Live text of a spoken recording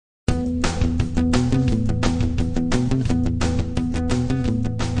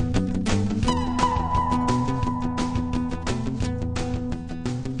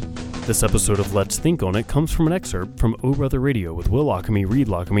This episode of Let's Think On It comes from an excerpt from O Brother Radio with Will Lockamy, Reed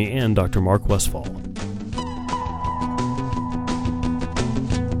Lockamy, and Dr. Mark Westfall.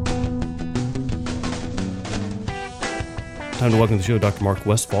 Time to welcome to the show Dr. Mark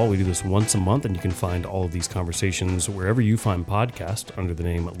Westfall. We do this once a month, and you can find all of these conversations wherever you find podcasts under the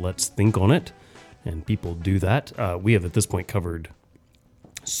name Let's Think On It, and people do that. We have at this point covered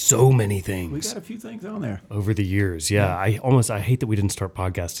so many things. We got a few things on there over the years. Yeah. I hate that we didn't start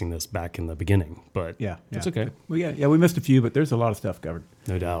podcasting this back in the beginning, but it's okay. We missed a few, but there's a lot of stuff covered.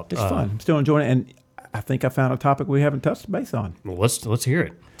 No doubt. It's fun. I'm still enjoying it, and I think I found a topic we haven't touched base on. Well, let's hear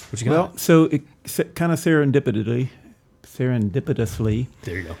it. What you got? Well, so it kind of serendipitously.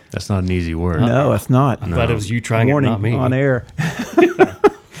 There you go. That's not an easy word. No, it's not. I'm glad it was you trying it, not me. On air.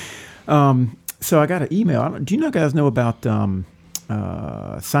 So I got an email. Do you guys know about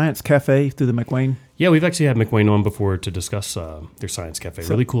Science Cafe through the McWane? Yeah, we've actually had McWane on before to discuss their Science Cafe.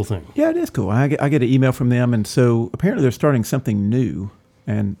 Really cool thing. Yeah, it is cool. I get an email from them, and so apparently they're starting something new,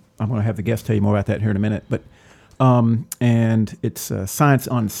 and I'm going to have the guest tell you more about that here in a minute. But and it's science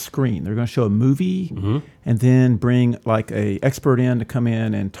on screen. They're going to show a movie and then bring like a expert in to come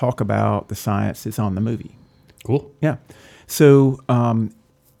in and talk about the science that's on the movie. Cool. Yeah. So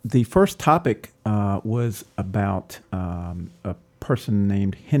the first topic was about a person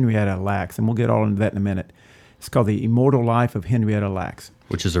named Henrietta Lacks, and we'll get all into that in a minute. It's called The Immortal Life of Henrietta Lacks.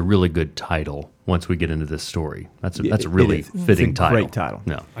 Which is a really good title once we get into this story. That's a really fitting title. Great title.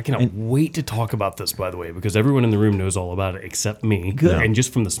 Yeah. I cannot wait to talk about this, by the way, because everyone in the room knows all about it except me. Good. And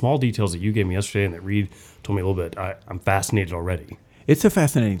just from the small details that you gave me yesterday and that Reed told me a little bit, I'm fascinated already. It's a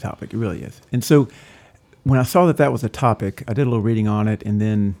fascinating topic. It really is. And so when I saw that was a topic, I did a little reading on it, and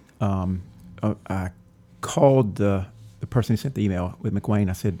then I called the person who sent the email with McWane.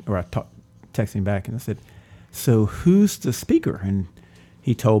 I said, or I texted him back, and I said, so who's the speaker? And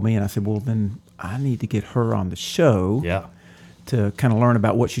he told me, and I said, well, then I need to get her on the show to kind of learn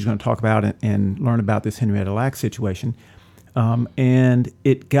about what she's going to talk about and learn about this Henrietta Lacks situation. And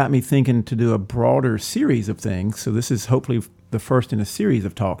it got me thinking to do a broader series of things. So this is hopefully the first in a series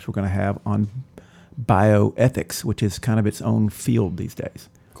of talks we're going to have on bioethics, which is kind of its own field these days.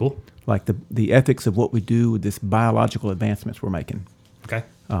 Cool. Like the ethics of what we do with this biological advancements we're making. Okay.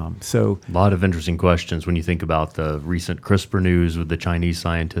 So a lot of interesting questions when you think about the recent CRISPR news with the Chinese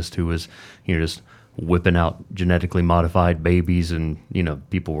scientist who was, just whipping out genetically modified babies, and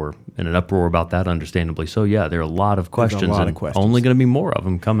people were in an uproar about that, understandably. So yeah, there are a lot of questions, only going to be more of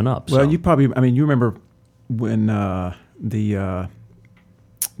them coming up. Well, you remember when the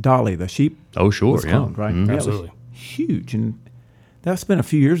Dolly, the sheep, was cloned, right? Mm-hmm. Yeah, absolutely, it was huge, and that's been a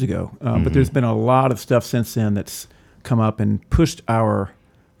few years ago. But there's been a lot of stuff since then that's come up and pushed our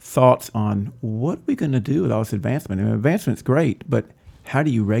thoughts on what are we going to do with all this advancement. Advancement's great, but how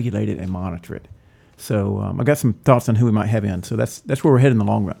do you regulate it and monitor it? So I got some thoughts on who we might have in. So that's where we're heading in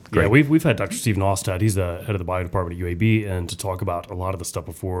the long run. Great. Yeah, we've had Dr. Stephen Ostad. He's the head of the bio department at UAB, and to talk about a lot of the stuff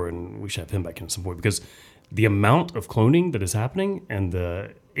before, and we should have him back in at some point, because the amount of cloning that is happening, and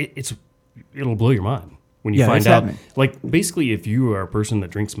it'll blow your mind when you find out. Like, basically, if you are a person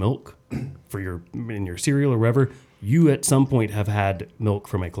that drinks milk in your cereal or whatever, you at some point have had milk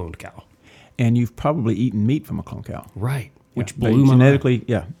from a cloned cow. And you've probably eaten meat from a cloned cow. Right. Which blew my genetically,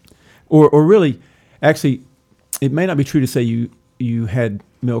 mind. Or really, actually, it may not be true to say you had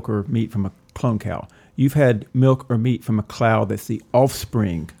milk or meat from a cloned cow. You've had milk or meat from a cow that's the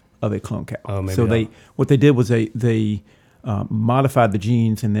offspring of a cloned cow. Oh, maybe so what they did was they modified the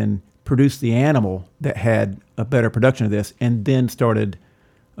genes and then produced the animal that had a better production of this, and then started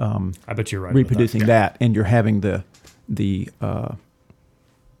I bet you're right reproducing that, and you're having the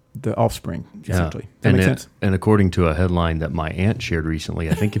offspring, essentially. Does that make sense? And according to a headline that my aunt shared recently,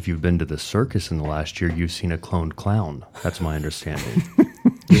 I think if you've been to the circus in the last year, you've seen a cloned clown. That's my understanding.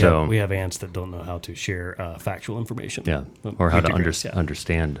 We have aunts that don't know how to share factual information. Yeah, or how to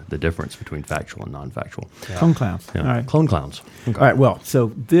understand the difference between factual and non-factual. Yeah. Clone clowns. Yeah. All right. Clone clowns. Okay. All right, well,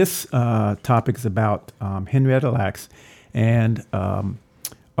 so this topic is about Henrietta Lacks, and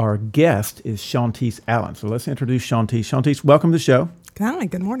our guest is Shauntice Allen. So let's introduce Shauntice. Shauntice, welcome to the show. Hi,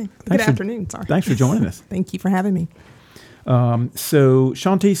 good morning. Good afternoon, sorry. Thanks for joining us. Thank you for having me. So,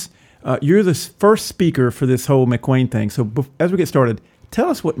 Shauntice, you're the first speaker for this whole McWane thing. So as we get started, tell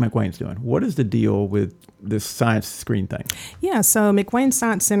us what McWane's doing. What is the deal with this science screen thing? Yeah, so McWane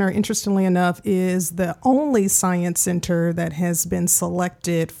Science Center, interestingly enough, is the only science center that has been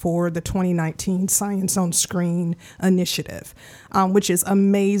selected for the 2019 Science on Screen initiative, which is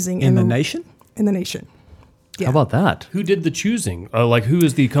amazing. In the nation? In the nation. Yeah. How about that? Who did the choosing? Like, who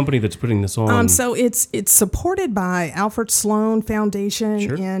is the company that's putting this on? So it's supported by Alfred Sloan Foundation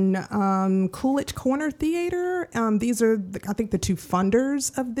Sure. and Coolidge Corner Theater. These are, I think, the two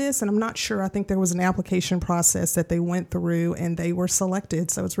funders of this, and I'm not sure. I think there was an application process that they went through, and they were selected.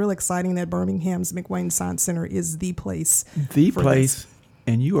 So it's really exciting that Birmingham's McWane Science Center is the place. The for place, this.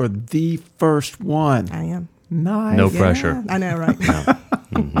 and you are the first one. I am. Nice. No Yeah, pressure. I know, right?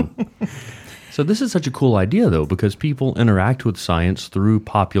 So this is such a cool idea, though, because people interact with science through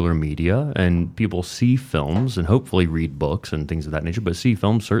popular media, and people see films and hopefully read books and things of that nature, but see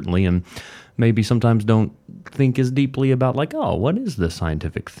films certainly, and maybe sometimes don't think as deeply about, like, oh, what is the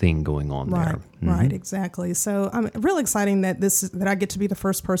scientific thing going on Right, there? right, exactly. So really exciting that that I get to be the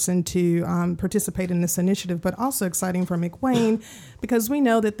first person to participate in this initiative, but also exciting for McWane because we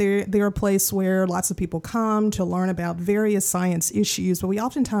know that they're a place where lots of people come to learn about various science issues, but we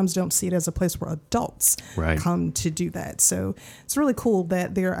oftentimes don't see it as a place where adults Right. come to do that. So it's really cool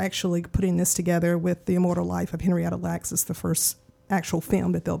that they're actually putting this together with The Immortal Life of Henrietta Lacks as the first actual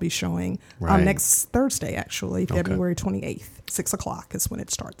film that they'll be showing Right. next Thursday, actually, February 28th, 6 o'clock is when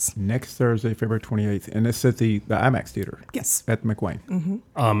it starts. Next Thursday, February 28th, and it's at the IMAX Theater Yes. at McWane.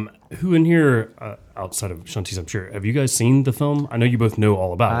 Who in here, outside of Shantice, I'm sure, have you guys seen the film? I know you both know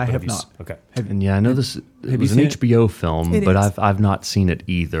all about it. I but have you not. Okay. And yeah, I know this you was an seen it? HBO film, It but is. I've not seen it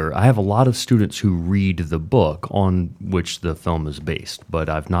either. I have a lot of students who read the book on which the film is based, but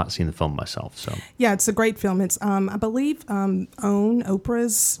I've not seen the film myself. So Yeah, it's a great film. It's, I believe,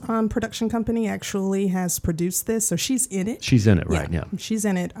 Oprah's production company actually has produced this, so she's in it. she's in it, right? Yeah. She's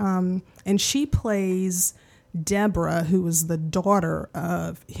in it. And she plays Deborah, who is the daughter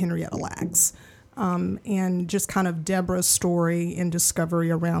of Henrietta Lacks. And just kind of Deborah's story and discovery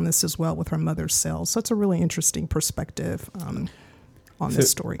around this as well with her mother's cells. So it's a really interesting perspective on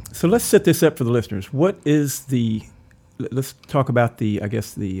this story. So let's set this up for the listeners. What is let's talk about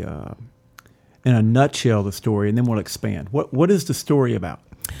in a nutshell, the story, and then we'll expand. What is the story about?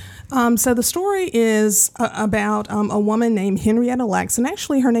 So the story is about a woman named Henrietta Lacks, and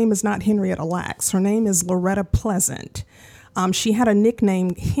actually her name is not Henrietta Lacks. Her name is Loretta Pleasant. She had a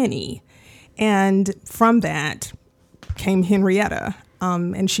nickname, Henny, and from that came Henrietta.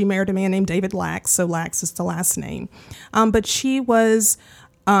 And she married a man named David Lacks, so Lacks is the last name. But she was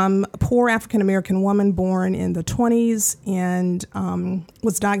a poor African-American woman born in the 20s and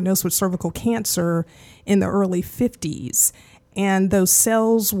was diagnosed with cervical cancer in the early 50s. And those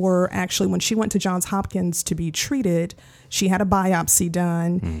cells were actually, when she went to Johns Hopkins to be treated, she had a biopsy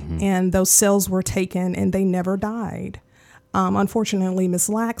done, and those cells were taken, and they never died. Unfortunately, Miss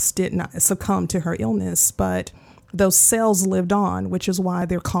Lacks did not succumb to her illness, but those cells lived on, which is why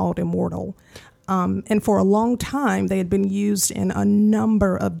they're called immortal. And for a long time, they had been used in a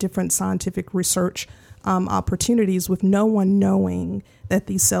number of different scientific research opportunities with no one knowing that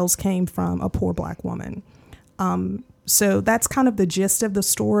these cells came from a poor black woman. So that's kind of the gist of the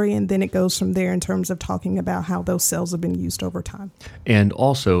story, and then it goes from there in terms of talking about how those cells have been used over time. And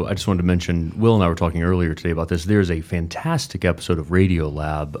also, I just wanted to mention, Will and I were talking earlier today about this. There's a fantastic episode of Radio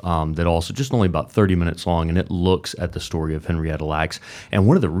Lab that also just only about 30 minutes long, and it looks at the story of Henrietta Lacks. And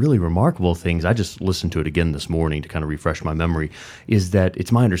one of the really remarkable things, I just listened to it again this morning to kind of refresh my memory, is that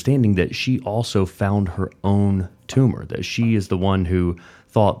it's my understanding that she also found her own tumor, that she is the one who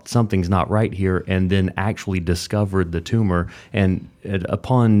thought something's not right here, and then actually discovered the tumor. And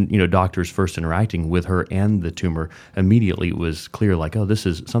upon doctors first interacting with her and the tumor, immediately it was clear, like, oh,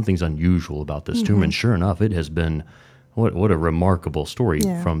 something's unusual about this tumor. And sure enough, it has been what a remarkable story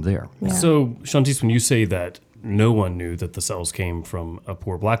from there. Yeah. So, Shantice, when you say that no one knew that the cells came from a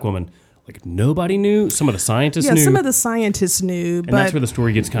poor black woman, like nobody knew? Some of the scientists knew? Yeah, some of the scientists knew, And but that's where the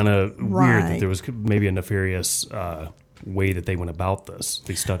story gets kind of weird, Right. that there was maybe a nefarious way that they went about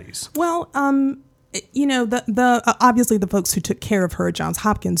these studies. well, the obviously the folks who took care of her at Johns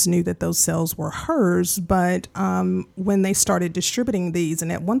Hopkins knew that those cells were hers, but when they started distributing these,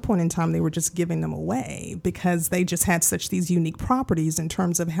 and at one point in time they were just giving them away because they just had these unique properties in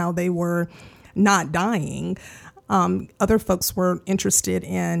terms of how they were not dying. Other folks were interested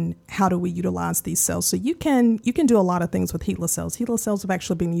in how do we utilize these cells. So you can do a lot of things with HeLa cells. HeLa cells have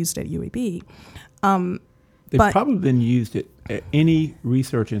actually been used at UAB. They've But- probably been used at any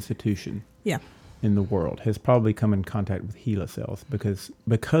research institution Yeah. in the world has probably come in contact with HeLa cells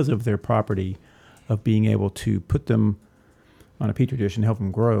because of their property of being able to put them on a petri dish and help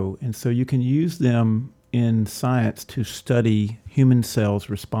them grow. And so you can use them in science to study human cells'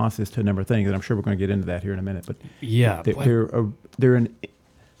 responses to a number of things. And I'm sure we're going to get into that here in a minute. But Yeah. they're an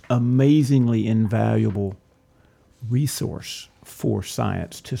amazingly invaluable resource for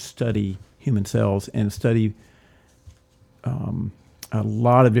science to study human cells and study a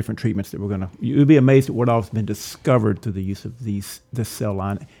lot of different treatments that we're going to. You would be amazed at what all has been discovered through the use of this cell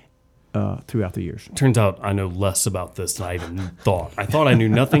line throughout the years. Turns out I know less about this than I even thought. I thought I knew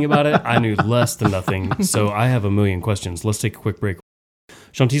nothing about it. I knew less than nothing. So I have a million questions. Let's take a quick break.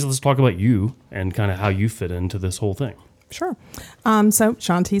 Shantice, let's talk about you and kind of how you fit into this whole thing. Sure. So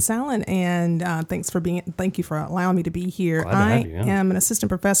Shantice Allen, and thank you for allowing me to be here. I am an assistant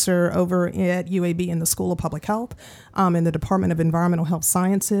professor over at UAB in the School of Public Health, in the Department of Environmental Health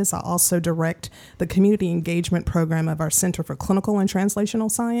Sciences. I also direct the community engagement program of our Center for Clinical and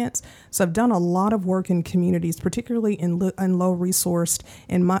Translational Science. So I've done a lot of work in communities, particularly in low-resourced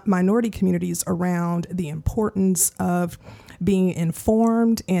and minority communities, around the importance of being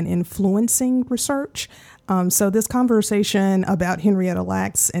informed and influencing research. So this conversation about Henrietta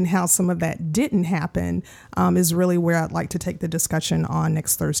Lacks and how some of that didn't happen is really where I'd like to take the discussion on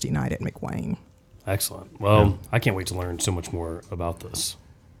next Thursday night at McWane. Excellent. Well, I can't wait to learn so much more about this.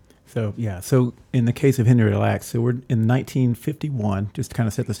 So in the case of Henrietta Lacks, so we're in 1951, just to kind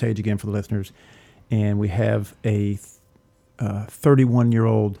of set the stage again for the listeners, and we have a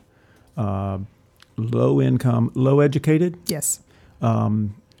 31-year-old, low-income, low-educated, yes,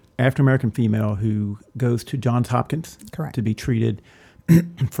 African-American female who goes to Johns Hopkins correct, to be treated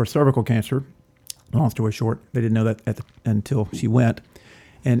for cervical cancer. Long story short, they didn't know that until she went.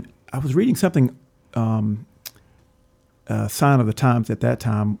 And I was reading something, sign of the times at that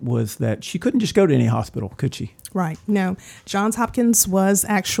time was that she couldn't just go to any hospital, could she? Right. No, Johns Hopkins was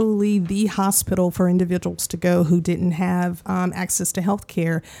actually the hospital for individuals to go who didn't have access to health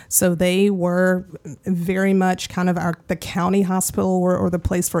care. So they were very much kind of the county hospital or the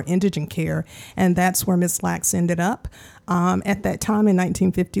place for indigent care. And that's where Miss Lacks ended up. At that time in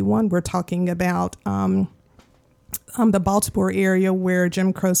 1951, we're talking about the Baltimore area where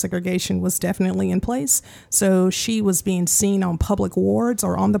Jim Crow segregation was definitely in place. So she was being seen on public wards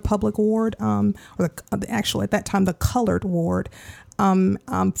or on the public ward, or at that time, the colored ward,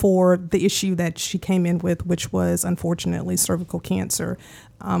 for the issue that she came in with, which was unfortunately cervical cancer,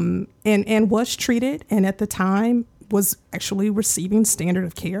 and was treated, and at the time was actually receiving standard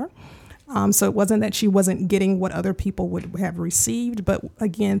of care. So it wasn't that she wasn't getting what other people would have received, but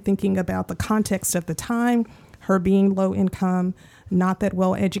again, thinking about the context of the time, her being low income, not that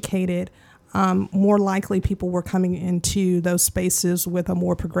well educated, more likely people were coming into those spaces with a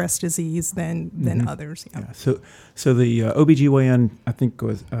more progressed disease than others. Yeah. Yeah. So the OBGYN, I think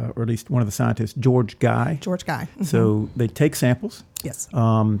was, or at least one of the scientists, George Guy. Mm-hmm. So they take samples. Yes.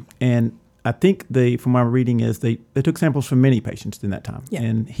 And I think from my reading is they took samples from many patients in that time. Yeah.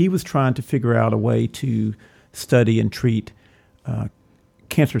 And he was trying to figure out a way to study and treat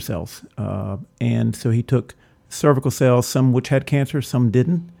cancer cells. And so he took cervical cells, some which had cancer, some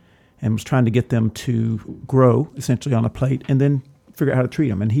didn't, and was trying to get them to grow essentially on a plate and then figure out how to treat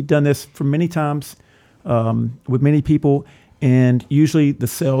them. And he'd done this for many times with many people, and usually the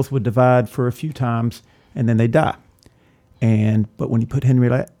cells would divide for a few times and then they die. But when he put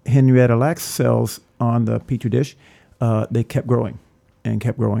Henrietta Lacks cells on the petri dish, they kept growing and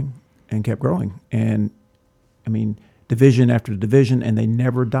kept growing and kept growing. And I mean, division after division, and they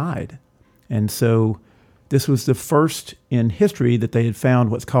never died. And so this was the first in history that they had found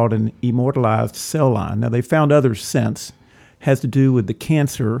what's called an immortalized cell line. Now, they found others since. Has to do with the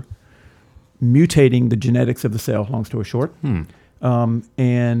cancer mutating the genetics of the cell, long story short.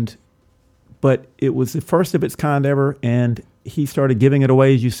 But it was the first of its kind ever, and he started giving it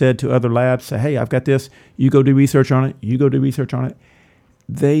away, as you said, to other labs. Say, hey, I've got this. You go do research on it. You go do research on it.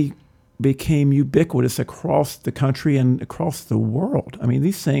 They became ubiquitous across the country and across the world. I mean,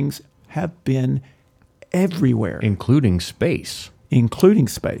 these things have been everywhere. Including space.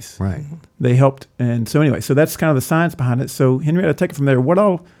 Right. They helped. And so anyway, so that's kind of the science behind it. So Henrietta, take it from there.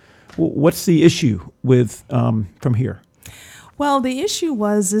 What's the issue with from here? Well, the issue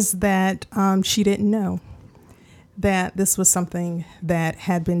is that she didn't know that this was something that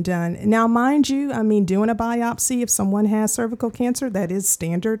had been done. Now, mind you, I mean, doing a biopsy if someone has cervical cancer, that is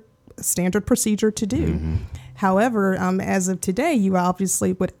standard procedure to do. Mm-hmm. However, as of today, you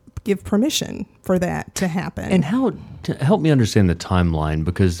obviously would give permission for that to happen. And help me understand the timeline,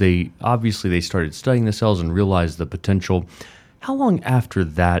 because they started studying the cells and realized the potential. How long after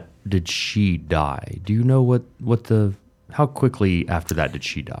that did she die? Do you know what how quickly after that did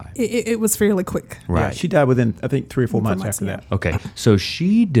she die? It was fairly quick. Right. Yeah, she died within, I think, 3 or 4 months after yeah. that. Okay, so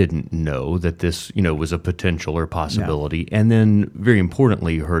she didn't know that this, was a potential or possibility, and then very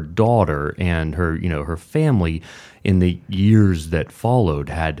importantly, her daughter and her, her family, in the years that followed,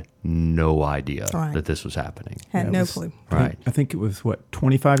 had no idea Right. that this was happening. Had Yeah, it no was- clue. Right. I think it was,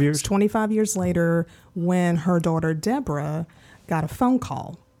 25 years? It's 25 years later when her daughter Deborah got a phone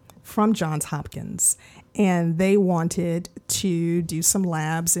call from Johns Hopkins, and they wanted to do some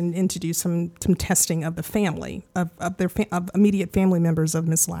labs and to do some testing of the family of their immediate family members of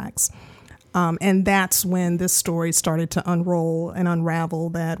Miss Lax. And that's when this story started to unroll and unravel.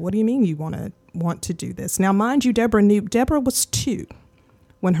 That, what do you mean you want to do this? Now, mind you, Deborah was 2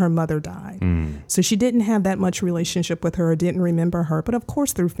 when her mother died. So she didn't have that much relationship with her, or didn't remember her. But of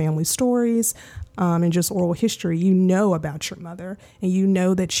course, through family stories and just oral history, you know about your mother, and you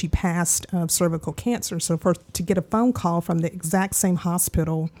know that she passed of cervical cancer. So to get a phone call from the exact same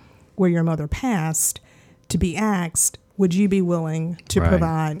hospital where your mother passed, to be asked, would you be willing to Right.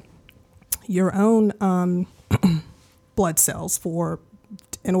 provide your own blood cells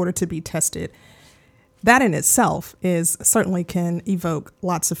in order to be tested? That in itself certainly can evoke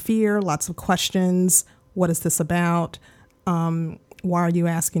lots of fear, lots of questions. What is this about? Why are you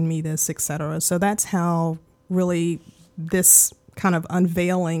asking me this, et cetera? So that's how really this kind of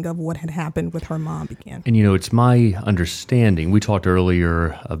unveiling of what had happened with her mom began. And, it's my understanding, we talked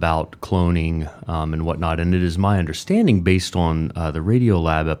earlier about cloning and whatnot, and it is my understanding, based on the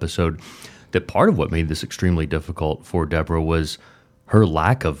Radiolab episode, that part of what made this extremely difficult for Deborah was her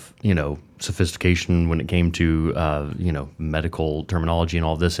lack of, sophistication when it came to, medical terminology and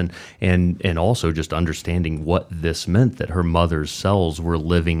all this, and also just understanding what this meant, that her mother's cells were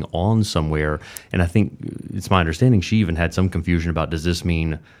living on somewhere. And I think it's my understanding she even had some confusion about, does this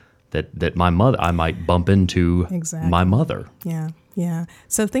mean that my mother, I might bump into Exactly. my mother? Yeah.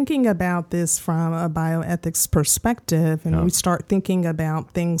 So thinking about this from a bioethics perspective, and we start thinking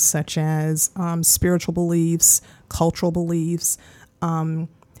about things such as spiritual beliefs, cultural beliefs,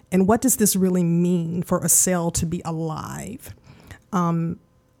 and what does this really mean for a cell to be alive?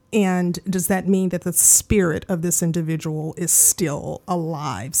 And does that mean that the spirit of this individual is still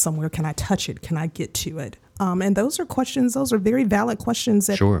alive somewhere? Can I touch it? Can I get to it? And those are questions, those are very valid questions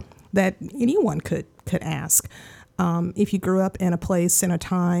that, Sure. that anyone could ask. If you grew up in a place, in a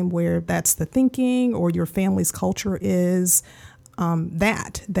time where that's the thinking, or your family's culture is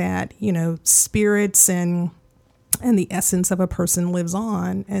that spirits and the essence of a person lives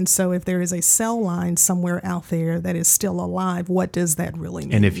on. And so if there is a cell line somewhere out there that is still alive, what does that really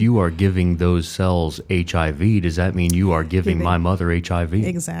mean? And if you are giving those cells HIV, does that mean you are giving my mother HIV?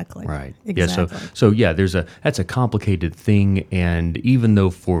 Exactly. Right. Exactly. Yeah. So that's a complicated thing. And even though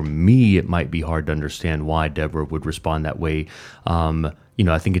for me it might be hard to understand why Deborah would respond that way,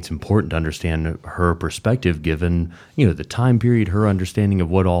 I think it's important to understand her perspective, given the time period, her understanding of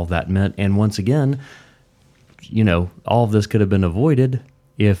what all that meant, and once again, all of this could have been avoided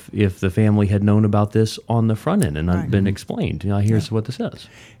if the family had known about this on the front end and Right. been explained. Here's what this is.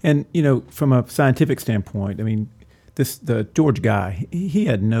 And, from a scientific standpoint, I mean, the George guy, he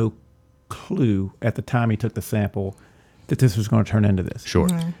had no clue at the time he took the sample that this was going to turn into this. Sure.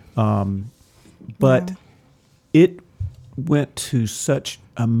 But it went to such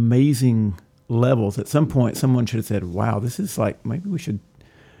amazing levels. At some point, someone should have said, wow, this is like, maybe we should,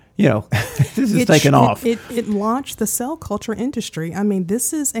 this is taking off. It launched the cell culture industry. I mean,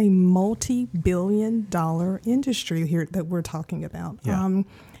 this is a multi-billion-dollar industry here that we're talking about. Yeah.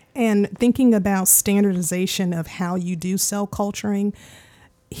 And thinking about standardization of how you do cell culturing,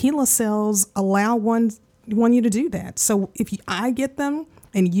 HeLa cells allow one you to do that. So if I get them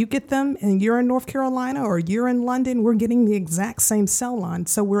and you get them and you're in North Carolina or you're in London, we're getting the exact same cell line.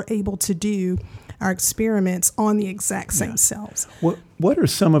 So we're able to do our experiments on the exact same cells. What are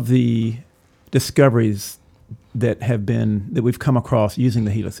some of the discoveries that we've come across using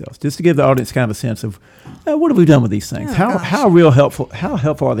the HeLa cells? Just to give the audience kind of a sense of what have we done with these things? Oh, how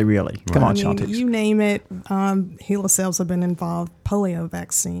helpful are they really? Come on, Chantix. You name it. HeLa cells have been involved. Polio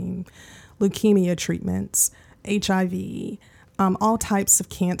vaccine, leukemia treatments, HIV, all types of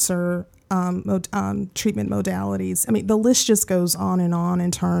cancer treatment modalities. I mean, the list just goes on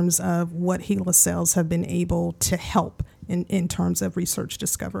in terms of what HeLa cells have been able to help in terms of research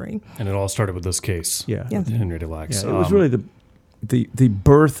discovery. And it all started with this case. Yeah. Henrietta Lacks. Yeah, it was really the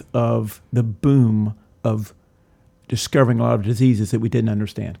birth of the boom of discovering a lot of diseases that we didn't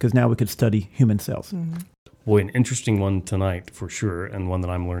understand, because now we could study human cells. Mm-hmm. Boy, an interesting one tonight for sure, and one that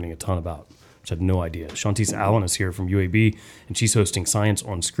I'm learning a ton about. which I had no idea. Shantice Allen is here from UAB, and she's hosting Science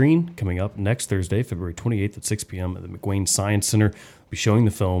on Screen coming up next Thursday, February 28th at 6 p.m. at the McWane Science Center. We'll be showing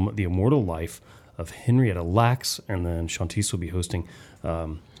the film The Immortal Life of Henrietta Lacks, and then Shantice will be hosting a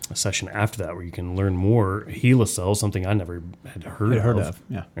session after that where you can learn more HeLa cells, something I never had heard of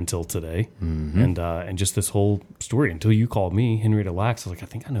until today, and just this whole story. Until you called me, Henrietta Lacks, I was like, I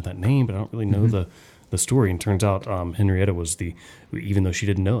think I know that name, but I don't really know the story. And turns out Henrietta was even though she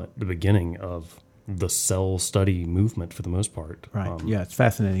didn't know it, the beginning of the cell study movement for the most part. Right. It's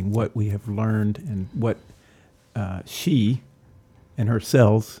fascinating what we have learned and what she and her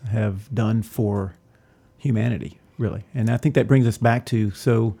cells have done for humanity, really. And I think that brings us back to,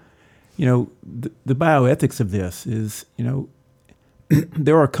 the bioethics of this is,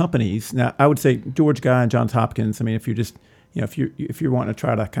 there are companies. Now, I would say George Guy and Johns Hopkins, I mean, if you're just, if you're wanting to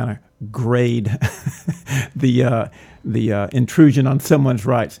try to kind of grade the intrusion on someone's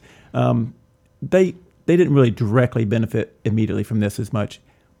rights, they didn't really directly benefit immediately from this as much,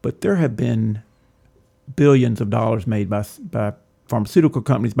 but there have been billions of dollars made by pharmaceutical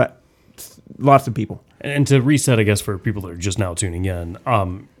companies, by lots of people. And to reset, I guess, for people that are just now tuning in,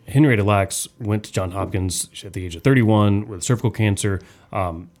 Henrietta Lacks went to Johns Hopkins at the age of 31 with cervical cancer.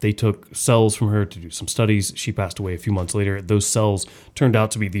 They took cells from her to do some studies. She passed away a few months later. Those cells turned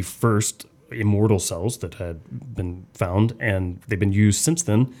out to be the first immortal cells that had been found, and they've been used since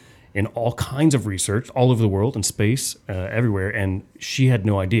then in all kinds of research all over the world, in space, everywhere. And she had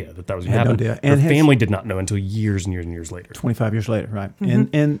no idea that was going to happen. No idea. Her family did not know until years and years and years later. 25 years later, right.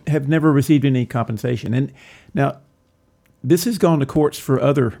 And have never received any compensation. And now, this has gone to courts for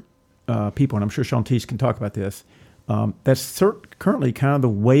other people, and I'm sure Shantice can talk about this. That's currently kind of the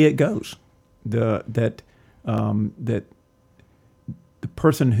way it goes. That the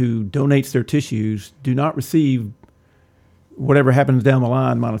person who donates their tissues do not receive whatever happens down the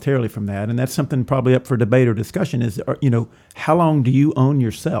line monetarily from that. And that's something probably up for debate or discussion is, how long do you own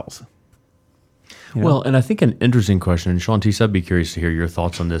your cells? Well, and I think an interesting question, and Shantice, I'd be curious to hear your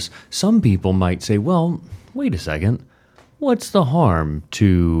thoughts on this. Some people might say, well, wait a second. What's the harm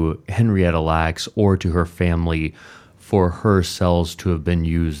to Henrietta Lacks or to her family for her cells to have been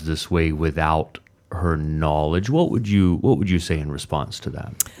used this way without her knowledge? What would you say in response to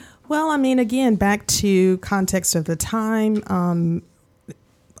that? Well, I mean, again, back to context of the time,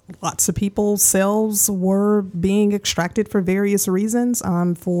 lots of people's cells were being extracted for various reasons,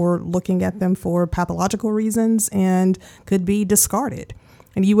 for looking at them for pathological reasons, and could be discarded.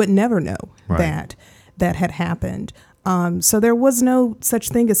 And you would never know that had happened. So there was no such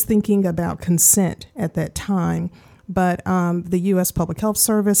thing as thinking about consent at that time. But the U.S. Public Health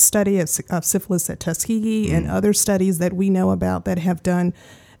Service study of syphilis at Tuskegee and other studies that we know about that have done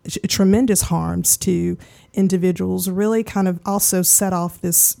tremendous harms to individuals really kind of also set off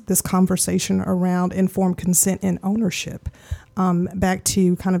this conversation around informed consent and ownership, back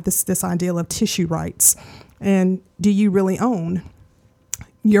to kind of this ideal of tissue rights. And do you really own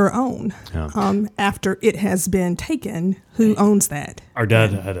your own after it has been taken? Who owns that? Our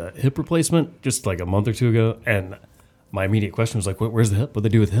dad had a hip replacement just like a month or two ago, and my immediate question was like, where's the hip? What'd they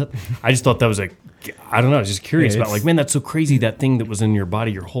do with the hip? I just thought that was I don't know, I was just curious about like, man, that's so crazy, that thing that was in your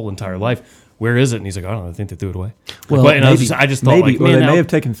body your whole entire life. Where is it? And he's like, I don't know, I think they threw it away. Well, and I just thought maybe, like, man, they may have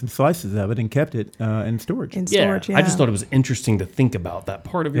taken some slices of it and kept it in storage. In storage, yeah. I just thought it was interesting to think about that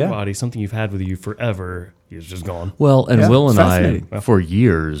part of your body, something you've had with you forever, is just gone. Well, and Will and I, for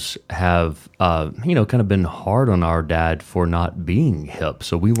years, have kind of been hard on our dad for not being hip.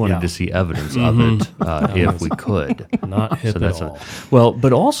 So we wanted to see evidence of it if we could. Not hip at all. Well,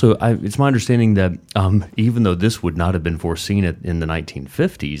 but also, it's my understanding that even though this would not have been foreseen in the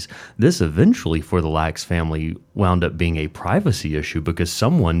 1950s, this eventually for the Lacks family wound up being a privacy issue because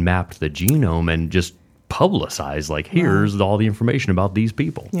someone mapped the genome and just publicized, like, here's all the information about these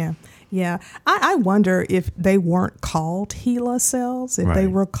people. Yeah. Yeah. I wonder if they weren't called HeLa cells, if they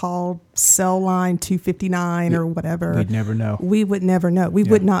were called cell line 259 or whatever. We'd never know. We would never know. We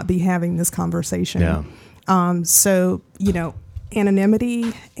would not be having this conversation. Yeah. So,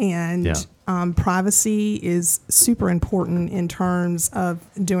 anonymity and privacy is super important in terms of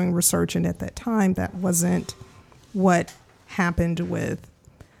doing research. And at that time, that wasn't what happened with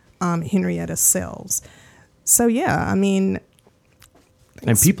Henrietta's cells. So,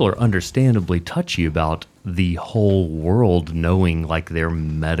 and people are understandably touchy about the whole world knowing like their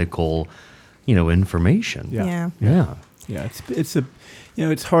medical, information. Yeah.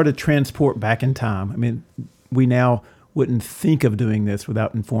 It's hard to transport back in time. I mean, we now wouldn't think of doing this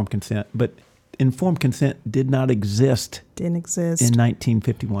without informed consent, but informed consent did not exist. Didn't exist in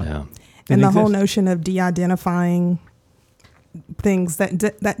 1951. Yeah. And the whole notion of de-identifying things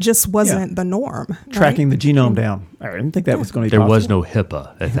that just wasn't the norm. Right? Tracking the genome down. I didn't think that was going to be There possible. was no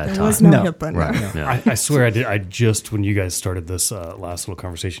HIPAA at that There time. was no No. HIPAA. Right. No. Yeah. I swear I did. I just, when you guys started this last little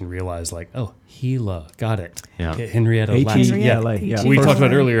conversation, realized like, oh, Gila, got it. Yeah. Henrietta Lacks. H-E-L-A. Yeah. We First- talked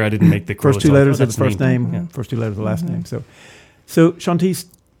about earlier. I didn't make the First clue. two It's like, letters oh, of the that's first neat. name, Yeah. first two letters of the last name. So Shantice,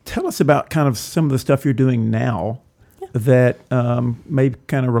 tell us about kind of some of the stuff you're doing now that may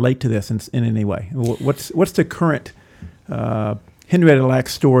kind of relate to this in any way. What's the current Henrietta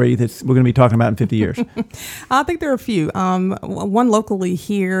Lacks story that we're going to be talking about in 50 years? I think there are a few. One locally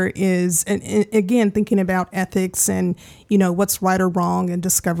here is, and again, thinking about ethics and, what's right or wrong in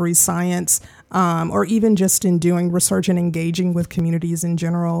discovery science, or even just in doing research and engaging with communities in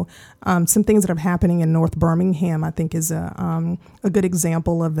general. Some things that are happening in North Birmingham, I think, is a good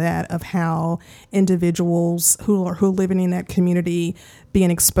example of that, of how individuals who are living in that community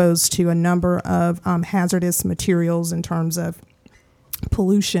being exposed to a number of hazardous materials in terms of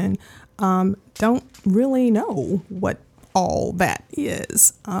pollution, don't really know what all that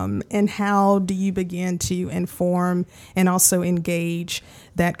is, and how do you begin to inform and also engage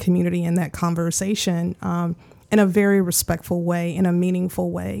that community in that conversation in a very respectful way, in a meaningful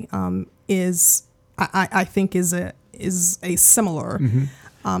way, I think is a similar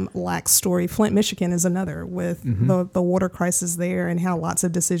Lacks story. Flint, Michigan is another, with the water crisis there and how lots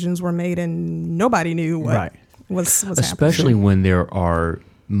of decisions were made and nobody knew what was Especially happening. when there are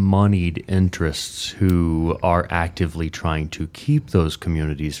moneyed interests who are actively trying to keep those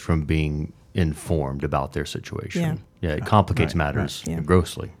communities from being informed about their situation. Yeah, it complicates matters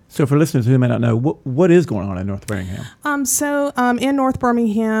grossly. So for listeners who may not know, what is going on in North Birmingham? In North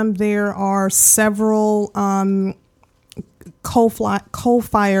Birmingham, there are several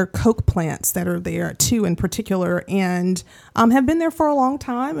coal-fired coke plants that are there, two in particular, and have been there for a long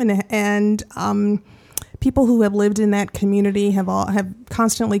time, and people who have lived in that community have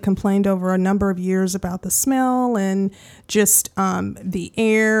constantly complained over a number of years about the smell and just the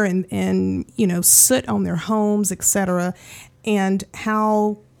air and soot on their homes, etc. And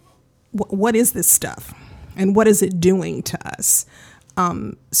how what is this stuff and what is it doing to us?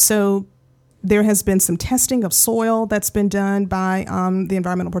 So there has been some testing of soil that's been done by the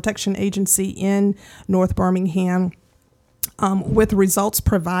Environmental Protection Agency in North Birmingham, with results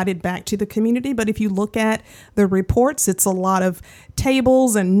provided back to the community. But if you look at the reports, it's a lot of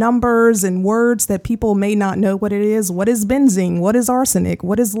tables and numbers and words that people may not know what it is. What is benzene? What is arsenic?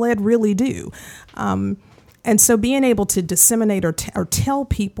 What does lead really do? And so being able to disseminate or tell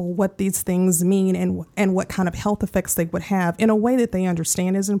people what these things mean and what kind of health effects they would have in a way that they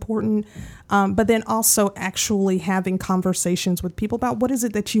understand is important. But then also actually having conversations with people about what is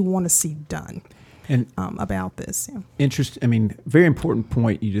it that you want to see done. And About this. Yeah. Very important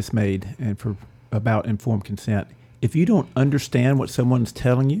point you just made, and about informed consent. If you don't understand what someone's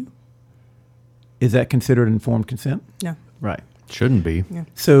telling you, is that considered informed consent? No. Right. Shouldn't be. Yeah.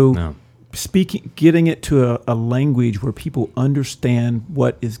 So No. getting it to a language where people understand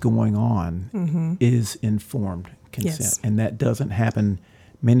what is going on is informed consent. Yes. And that doesn't happen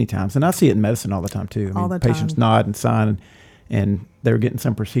many times. And I see it in medicine all the time too. All the patients time. nod and sign and they're getting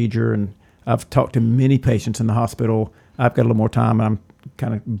some procedure, and I've talked to many patients in the hospital. I've got a little more time, and I'm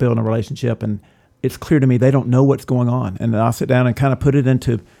kind of building a relationship, and it's clear to me they don't know what's going on. And I'll sit down and kind of put it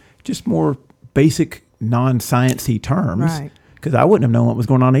into just more basic, non-science-y terms. Right. Because I wouldn't have known what was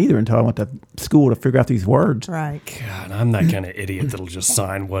going on either until I went to school to figure out these words. Right. God, I'm that kind of idiot that'll just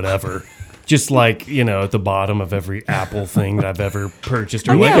sign whatever. Just like, at the bottom of every Apple thing that I've ever purchased.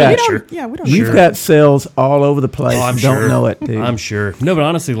 Or Oh, like, yeah, we sure. don't. Yeah, we don't. You've Sure. got cells all over the place. Oh, I'm and sure. don't know it, dude. I'm sure. No, but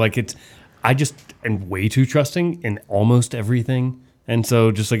honestly, I just am way too trusting in almost everything. And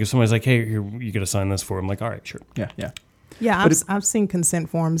so just like if somebody's like, hey, here, you got to sign this for, I'm like, all right, sure. Yeah. Yeah, I've seen consent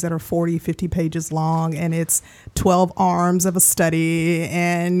forms that are 40, 50 pages long, and it's 12 arms of a study,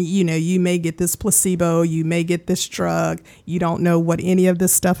 and, you may get this placebo, you may get this drug, you don't know what any of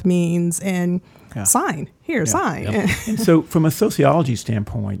this stuff means, and sign. Here, sign. Yep. And so from a sociology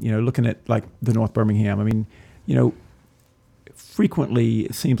standpoint, looking at like the North Birmingham, frequently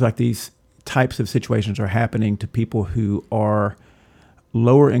it seems like these types of situations are happening to people who are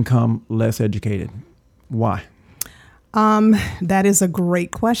lower income, less educated. Why? That is a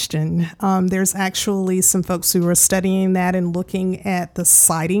great question. There's actually some folks who are studying that and looking at the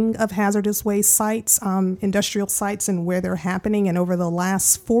siting of hazardous waste sites, industrial sites, and where they're happening. And over the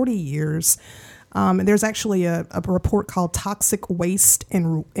last 40 years, there's actually a report called Toxic Waste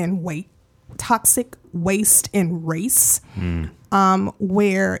and Race,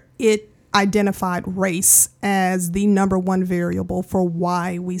 where it identified race as the number one variable for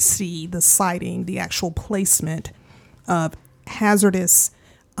why we see the siting, the actual placement of hazardous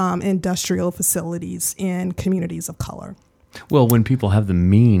industrial facilities in communities of color. Well, when people have the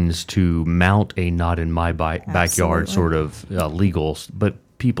means to mount a not in my backyard Absolutely. sort of legal, but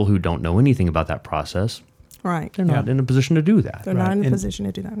people who don't know anything about that process, Right. they're not in a position to do that. They're not in a And position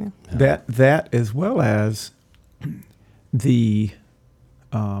to do that now. That as well as the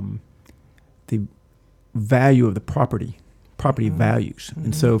value of the property values.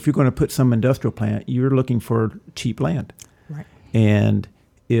 And so if you're going to put some industrial plant, you're looking for cheap land. Right. And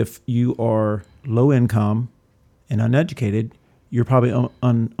if you are low income and uneducated, you're probably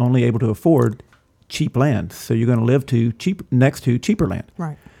only able to afford cheap land. So you're going to live next to cheaper land.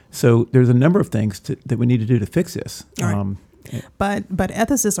 Right. So there's a number of things that we need to do to fix this. Right. But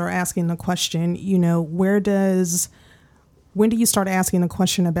ethicists are asking the question, when do you start asking the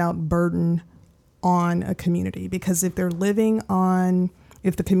question about burden on a community? Because if the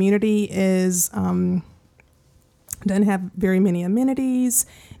community doesn't have very many amenities,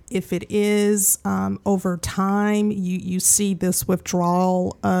 if it is over time, you see this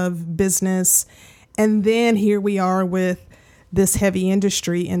withdrawal of business, and then here we are with this heavy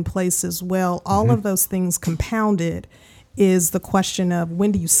industry in place as well. All of those things compounded is the question of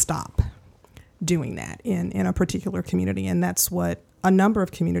when do you stop doing that in a particular community? And that's what a number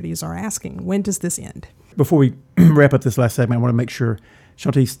of communities are asking. When does this end? Before we wrap up this last segment, I want to make sure,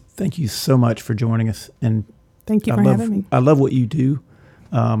 Shantice, thank you so much for joining us. And Thank you for having me. I love what you do.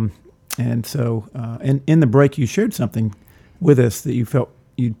 And so in the break, you shared something with us that you felt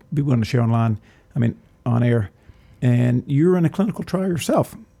you'd be willing to share on air. And you're in a clinical trial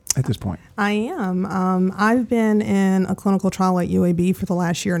yourself at this point. I am. I've been in a clinical trial at UAB for the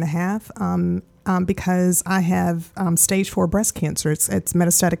last year and a half because I have stage 4 breast cancer. It's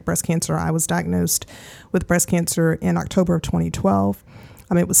metastatic breast cancer. I was diagnosed with breast cancer in October of 2012.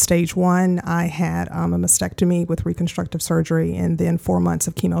 It was stage 1. I had a mastectomy with reconstructive surgery and then 4 months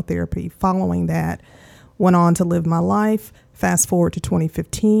of chemotherapy. Following that, went on to live my life. Fast forward to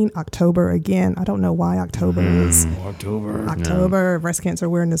 2015, October again. I don't know why October is October, Breast Cancer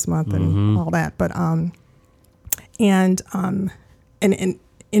Awareness Month and all that. But and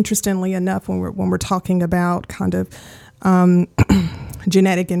interestingly enough, when we're talking about kind of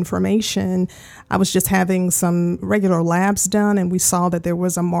genetic information, I was just having some regular labs done, and we saw that there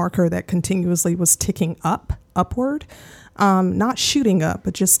was a marker that continuously was ticking upward. Not shooting up,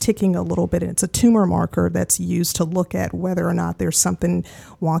 but just ticking a little bit. And it's a tumor marker that's used to look at whether or not there's something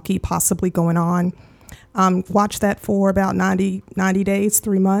wonky possibly going on. Watched that for about 90 days,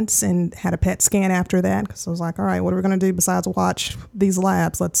 3 months, and had a PET scan after that. Because I was like, all right, what are we going to do besides watch these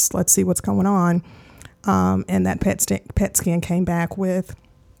labs? Let's see what's going on. And that PET scan came back with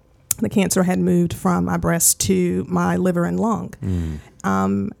the cancer had moved from my breast to my liver and lung.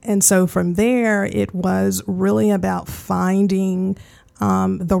 And so from there, it was really about finding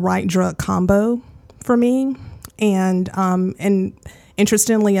the right drug combo for me. And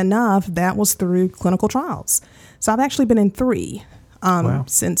interestingly enough, that was through clinical trials. So I've actually been in 3 Wow.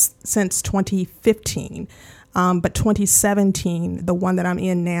 since 2015. But 2017, the one that I'm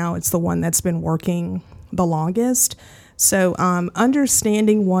in now, it's the one that's been working the longest. So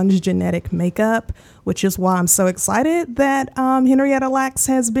understanding one's genetic makeup, which is why I'm so excited that Henrietta Lacks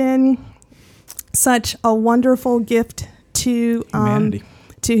has been such a wonderful gift to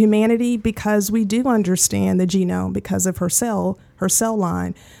humanity, because we do understand the genome because of her cell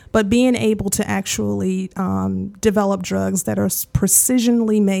line. But being able to actually develop drugs that are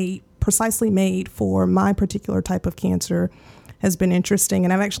precisely made for my particular type of cancer has been interesting.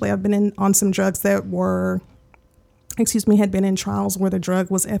 And I've been on some drugs that had been in trials where the drug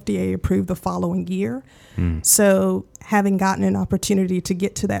was FDA approved the following year. So having gotten an opportunity to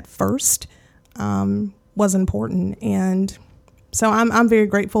get to that first was important. And so I'm very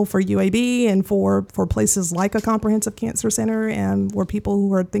grateful for UAB and for places like a comprehensive cancer center and for people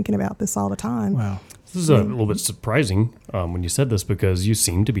who are thinking about this all the time. Wow. This is a little bit surprising when you said this, because you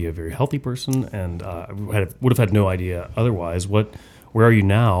seem to be a very healthy person, and would have had no idea otherwise. Where are you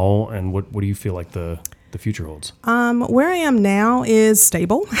now, and what do you feel like the future holds? Where I am now is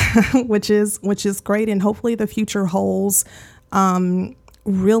stable, which is great, and hopefully the future holds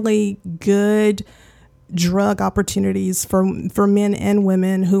really good drug opportunities for men and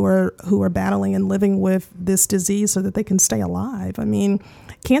women who are battling and living with this disease so that they can stay alive. I mean,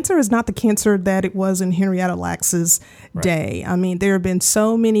 cancer is not the cancer that it was in Henrietta Lacks's day. I mean, there have been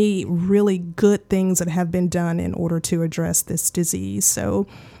so many really good things that have been done in order to address this disease. So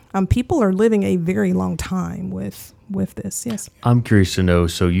people are living a very long time with this. Yes. I'm curious to know,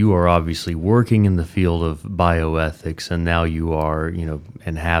 so you are obviously working in the field of bioethics, and now you are,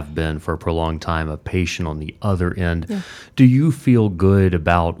 and have been for a prolonged time, a patient on the other end. Yeah. Do you feel good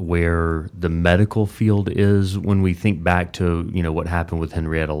about where the medical field is when we think back to, what happened with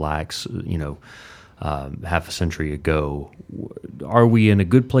Henrietta Lacks, half a century ago? Are we in a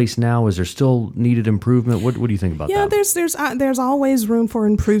good place now? Is there still needed improvement? What do you think about that? Yeah, there's always room for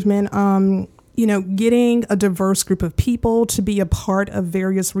improvement. Getting a diverse group of people to be a part of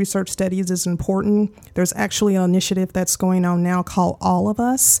various research studies is important. There's actually an initiative that's going on now called All of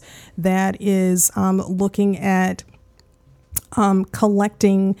Us that is looking at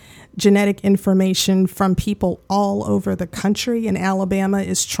collecting genetic information from people all over the country, and Alabama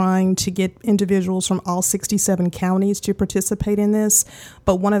is trying to get individuals from all 67 counties to participate in this.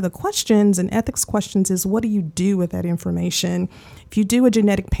 But one of the questions and ethics questions is, what do you do with that information? If you do a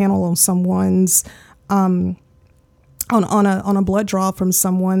genetic panel on someone's on a blood draw from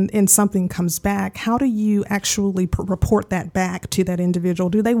someone and something comes back, how do you actually report that back to that individual?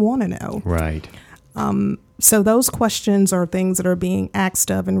 Do they want to know? Right. So those questions are things that are being asked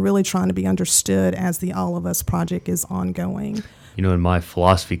of and really trying to be understood as the All of Us project is ongoing. In my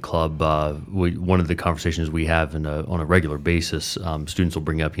philosophy club, one of the conversations we have on a regular basis, students will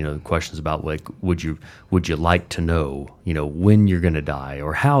bring up, questions about like, would you like to know, when you're going to die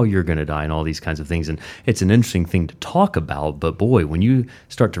or how you're going to die and all these kinds of things. And it's an interesting thing to talk about. But boy, when you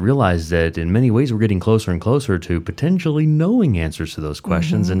start to realize that in many ways we're getting closer and closer to potentially knowing answers to those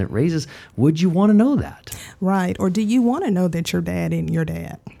questions, and it raises, would you want to know that? Right. Or do you want to know that your dad ain't your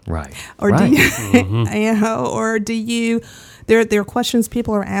dad? Right. Or do you, or do you? There are questions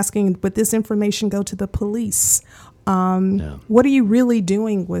people are asking, would this information go to the police? What are you really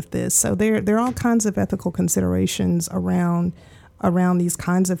doing with this? So there are all kinds of ethical considerations around these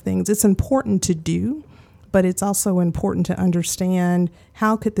kinds of things. It's important to do, but it's also important to understand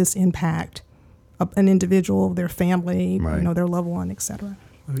how could this impact an individual, their family, right. Their loved one, et cetera.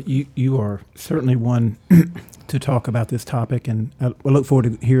 You are certainly one to talk about this topic, and I look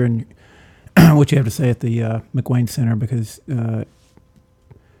forward to hearing what you have to say at the McWane Center, because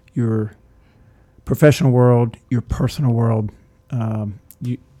your professional world, your personal world,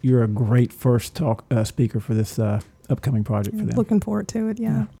 you're a great first speaker for this upcoming project for them. Looking forward to it,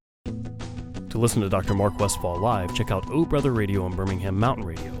 yeah. To listen to Dr. Mark Westphal live, check out O Brother Radio on Birmingham Mountain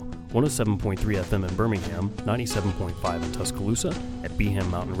Radio, 107.3 FM in Birmingham, 97.5 in Tuscaloosa, at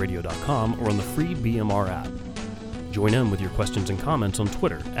bhammountainradio.com, or on the free BMR app. Join in with your questions and comments on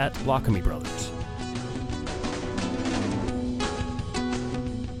Twitter at Lockamy Brothers.